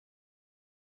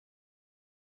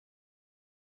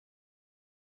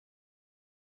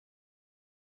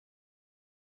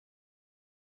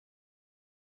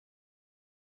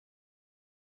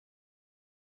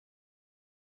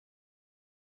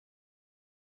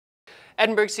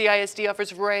Edinburgh CISD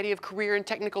offers a variety of career and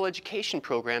technical education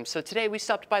programs, so today we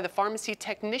stopped by the Pharmacy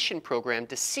Technician program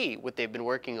to see what they've been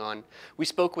working on. We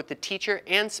spoke with the teacher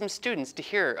and some students to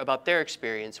hear about their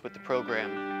experience with the program.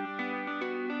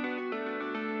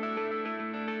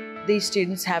 These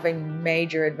students have a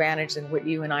major advantage than what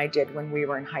you and I did when we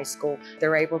were in high school.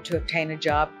 They're able to obtain a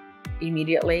job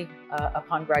immediately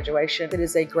upon graduation. It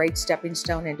is a great stepping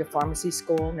stone into pharmacy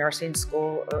school, nursing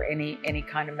school, or any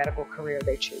kind of medical career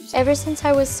they choose. Ever since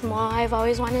I was small, I've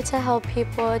always wanted to help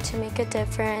people, to make a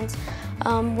difference.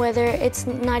 Whether it's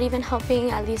not even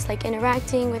helping, at least like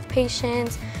interacting with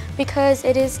patients, because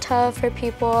it is tough for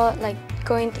people like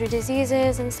going through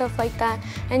diseases and stuff like that,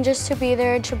 and just to be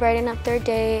there to brighten up their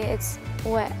day, it's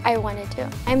what I want to do.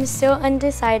 I'm still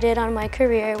undecided on my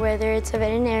career, whether it's a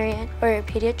veterinarian or a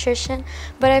pediatrician,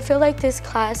 but I feel like this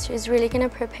class is really going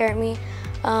to prepare me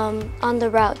on the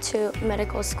route to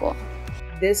medical school.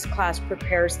 This class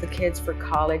prepares the kids for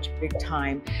college big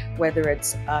time, whether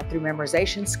it's through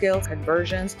memorization skills,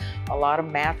 conversions, a lot of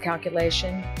math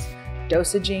calculations,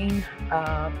 dosaging.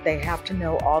 They have to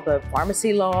know all the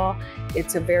pharmacy law.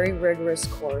 It's a very rigorous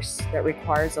course that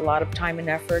requires a lot of time and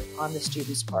effort on the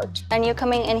student's part. I knew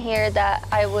coming in here that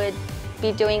I would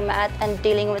be doing math and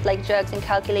dealing with like drugs and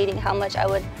calculating how much I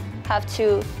would have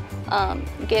to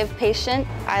give patient.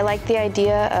 I like the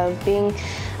idea of being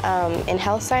in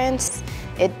health science.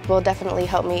 It will definitely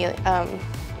help me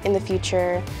in the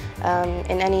future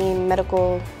in any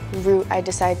medical route I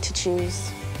decide to choose.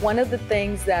 One of the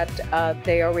things that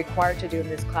they are required to do in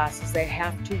this class is they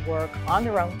have to work on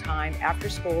their own time after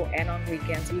school and on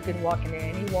weekends. You can walk into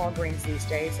any Walgreens these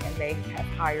days, and they have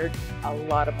hired a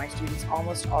lot of my students.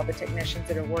 Almost all the technicians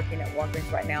that are working at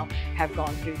Walgreens right now have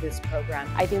gone through this program.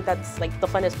 I think that's like the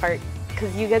funnest part,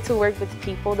 because you get to work with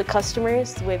people, the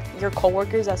customers, with your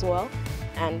coworkers as well,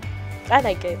 and I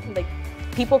like it. Like,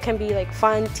 people can be like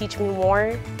fun, teach me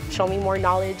more, show me more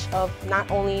knowledge of not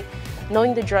only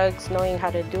knowing the drugs, knowing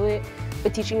how to do it,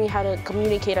 but teaching me how to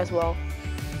communicate as well.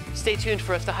 Stay tuned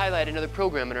for us to highlight another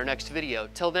program in our next video.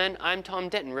 Till then, I'm Tom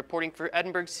Denton reporting for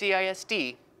Edinburgh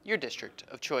CISD, your district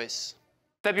of choice.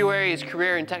 February is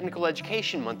Career and Technical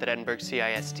Education Month at Edinburgh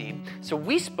CISD, so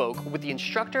we spoke with the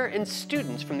instructor and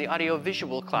students from the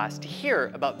audiovisual class to hear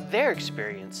about their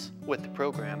experience with the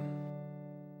program.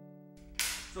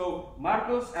 So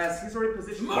Marcos, as he's already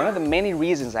positioned. One of the many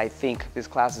reasons I think this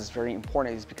class is very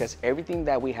important is because everything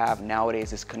that we have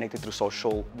nowadays is connected through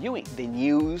social viewing. The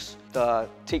news, the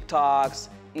TikToks,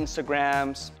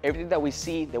 Instagrams, everything that we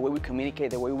see, the way we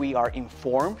communicate, the way we are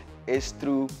informed is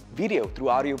through video, through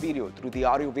audio video, through the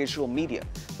audiovisual media,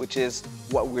 which is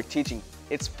what we're teaching.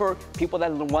 It's for people that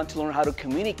want to learn how to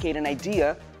communicate an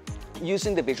idea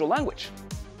using the visual language.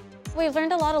 We've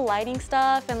learned a lot of lighting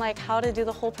stuff and like how to do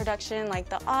the whole production, like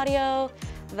the audio,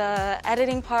 the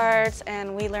editing parts,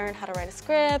 and we learned how to write a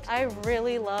script. I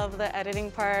really love the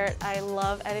editing part. I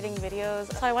love editing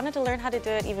videos. So I wanted to learn how to do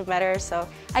it even better, so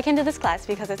I came to this class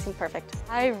because it seemed perfect.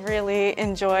 I really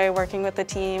enjoy working with the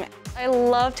team. I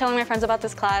love telling my friends about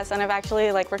this class, and I've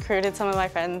actually like recruited some of my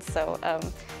friends, so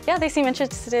yeah, they seem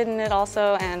interested in it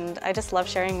also, and I just love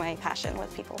sharing my passion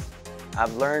with people.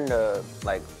 I've learned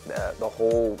like the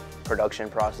whole production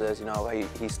process. You know,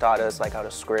 he's taught us like how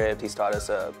to script. He's taught us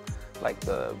like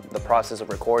the process of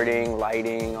recording,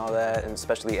 lighting, all that, and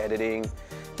especially editing.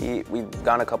 We've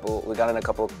gotten a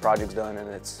couple of projects done, and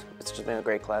it's just been a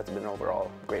great class. It's been an overall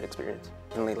great experience.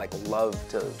 Really like love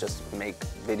to just make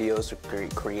videos,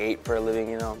 to create for a living.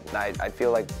 You know, I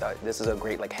feel like this is a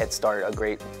great like head start, a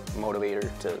great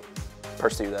motivator to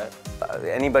pursue that.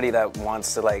 Anybody that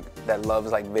wants to that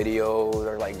loves like video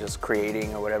or like just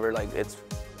creating or whatever, like it's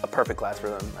a perfect class for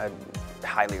them. I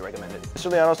highly recommend it.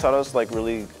 Mr. Lianos taught us like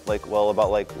really well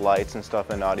about like lights and stuff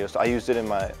and audio. So I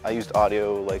used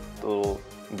audio, like the little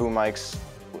boom mics,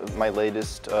 my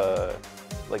latest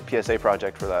like PSA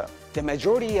project for that. The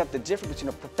majority of the difference between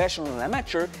a professional and an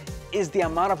amateur is the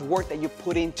amount of work that you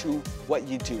put into what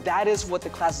you do. That is what the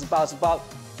class is about. It's about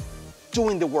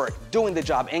doing the work, doing the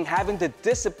job, and having the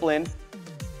discipline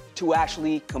to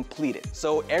actually complete it.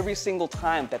 So every single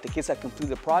time that the kids have completed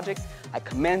the project, I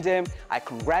commend them, I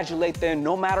congratulate them,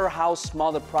 no matter how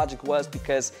small the project was,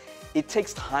 because it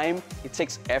takes time, it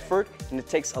takes effort, and it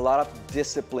takes a lot of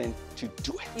discipline to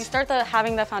do it. You start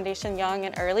having the foundation young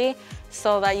and early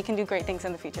so that you can do great things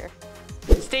in the future.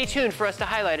 Stay tuned for us to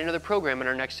highlight another program in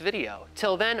our next video.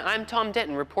 Till then, I'm Tom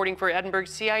Denton reporting for Edinburgh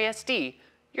CISD,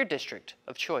 your district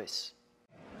of choice.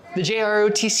 The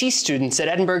JROTC students at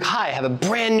Edinburgh High have a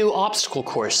brand new obstacle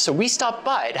course, so we stopped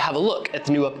by to have a look at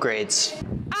the new upgrades.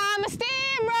 I'm a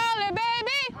steamroller,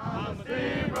 baby. I'm a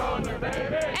steamroller,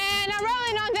 baby. And I'm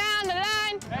rolling on down the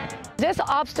line. This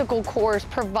obstacle course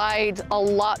provides a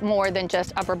lot more than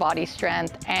just upper body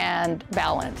strength and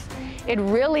balance. It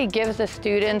really gives the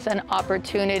students an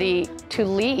opportunity to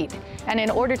lead. And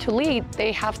in order to lead,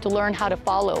 they have to learn how to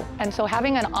follow. And so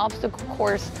having an obstacle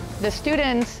course, the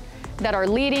students that are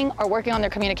leading are working on their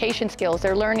communication skills.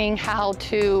 They're learning how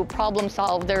to problem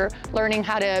solve. They're learning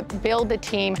how to build the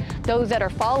team. Those that are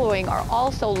following are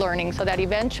also learning so that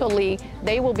eventually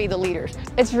they will be the leaders.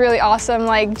 It's really awesome,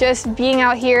 like just being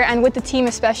out here and with the team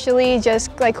especially,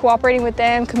 just like cooperating with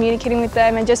them, communicating with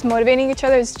them, and just motivating each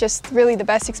other is just really the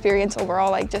best experience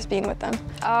overall, like just being with them.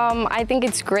 I think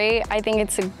it's great. I think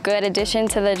it's a good addition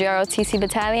to the JROTC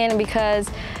battalion because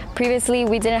previously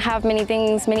we didn't have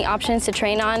many options to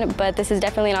train on, but this is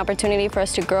definitely an opportunity for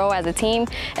us to grow as a team.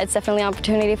 It's definitely an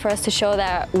opportunity for us to show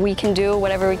that we can do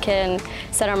whatever we can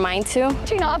set our mind to.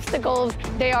 Teaching obstacles,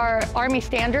 they are Army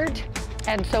standard.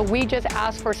 And so we just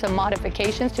asked for some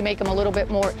modifications to make them a little bit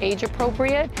more age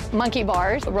appropriate. Monkey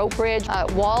bars, rope bridge,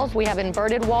 walls, we have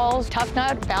inverted walls, tough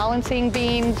nut, balancing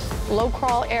beams, low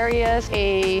crawl areas,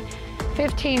 a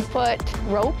 15-foot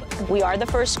rope. We are the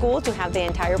first school to have the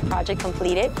entire project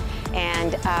completed,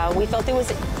 and we felt it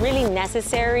was really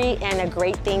necessary and a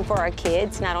great thing for our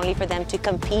kids, not only for them to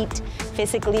compete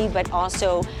physically, but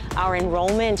also our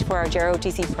enrollment for our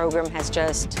JROTC program has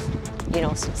just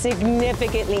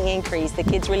significantly increased. The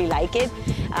kids really like it.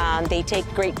 They take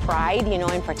great pride,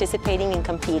 in participating and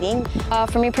competing.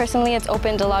 For me personally, it's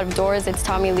opened a lot of doors. It's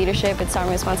taught me leadership, it's taught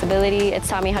me responsibility, it's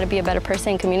taught me how to be a better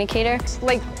person and communicator.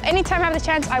 Like anytime I have the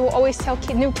chance, I will always tell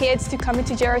new kids to come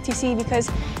into JROTC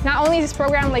because not only is this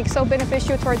program so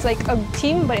beneficial towards a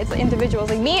team, but it's individuals.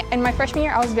 Like me in my freshman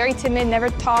year, I was very timid, never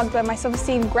talked, but my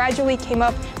self-esteem gradually came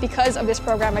up because of this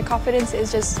program. My confidence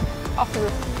is just off the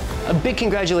roof. A big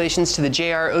congratulations to the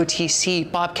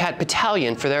JROTC Bobcat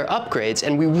Battalion for their upgrades,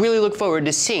 and we really look forward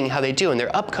to seeing how they do in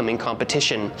their upcoming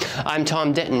competition. I'm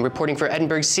Tom Denton, reporting for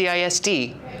Edinburgh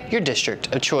CISD, your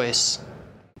district of choice.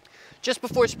 Just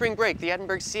before spring break, the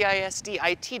Edinburgh CISD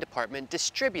IT department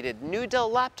distributed new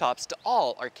Dell laptops to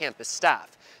all our campus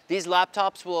staff. These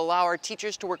laptops will allow our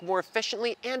teachers to work more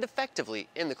efficiently and effectively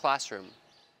in the classroom.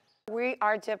 We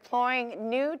are deploying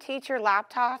new teacher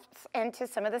laptops into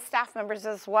some of the staff members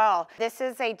as well. This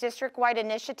is a district-wide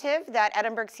initiative that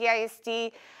Edinburgh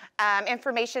CISD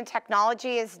Information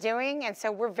Technology is doing, and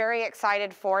so we're very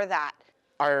excited for that.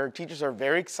 Our teachers are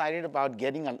very excited about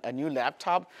getting a new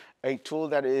laptop, a tool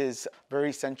that is very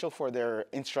essential for their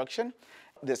instruction.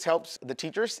 This helps the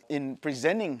teachers in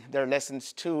presenting their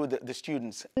lessons to the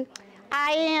students.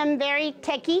 I am very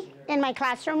techie in my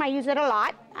classroom. I use it a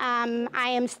lot. I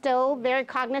am still very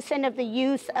cognizant of the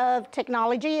use of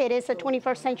technology. It is a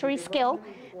 21st century skill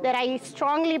that I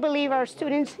strongly believe our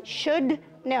students should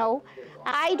know.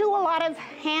 I do a lot of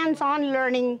hands-on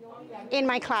learning in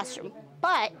my classroom,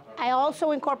 but I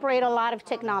also incorporate a lot of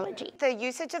technology. The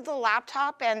usage of the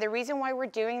laptop, and the reason why we're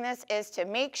doing this is to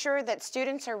make sure that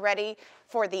students are ready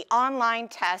for the online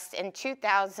test in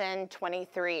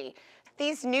 2023.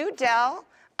 These new Dell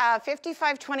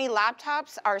 5520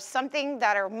 laptops are something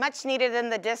that are much needed in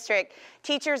the district.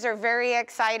 Teachers are very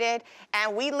excited,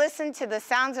 and we listen to the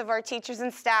sounds of our teachers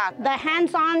and staff. The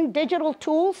hands-on digital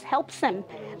tools helps them.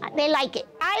 They like it.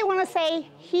 I want to say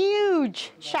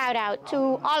huge shout out to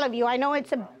all of you. I know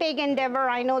it's a big endeavor.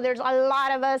 I know there's a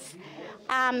lot of us,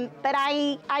 but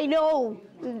I know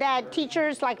that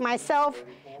teachers like myself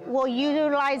will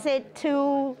utilize it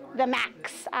to the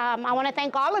max. I want to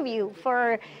thank all of you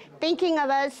for thinking of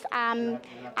us.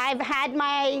 I've had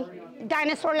my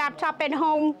dinosaur laptop at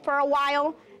home for a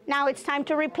while. Now it's time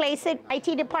to replace it.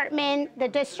 IT department, the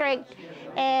district,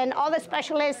 and all the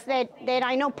specialists that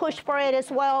I know push for it as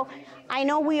well. I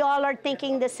know we all are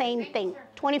thinking the same thing.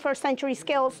 21st century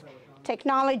skills,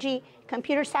 technology,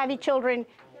 computer savvy children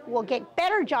will get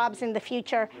better jobs in the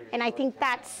future, and I think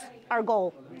that's our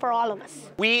goal for all of us.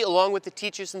 We, along with the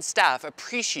teachers and staff,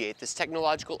 appreciate this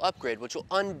technological upgrade, which will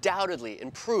undoubtedly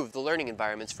improve the learning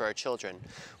environments for our children.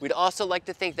 We'd also like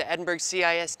to thank the Edinburgh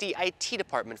CISD IT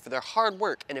department for their hard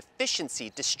work and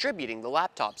efficiency distributing the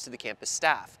laptops to the campus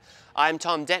staff. I'm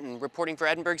Tom Denton, reporting for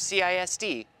Edinburgh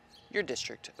CISD, your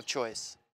district of choice.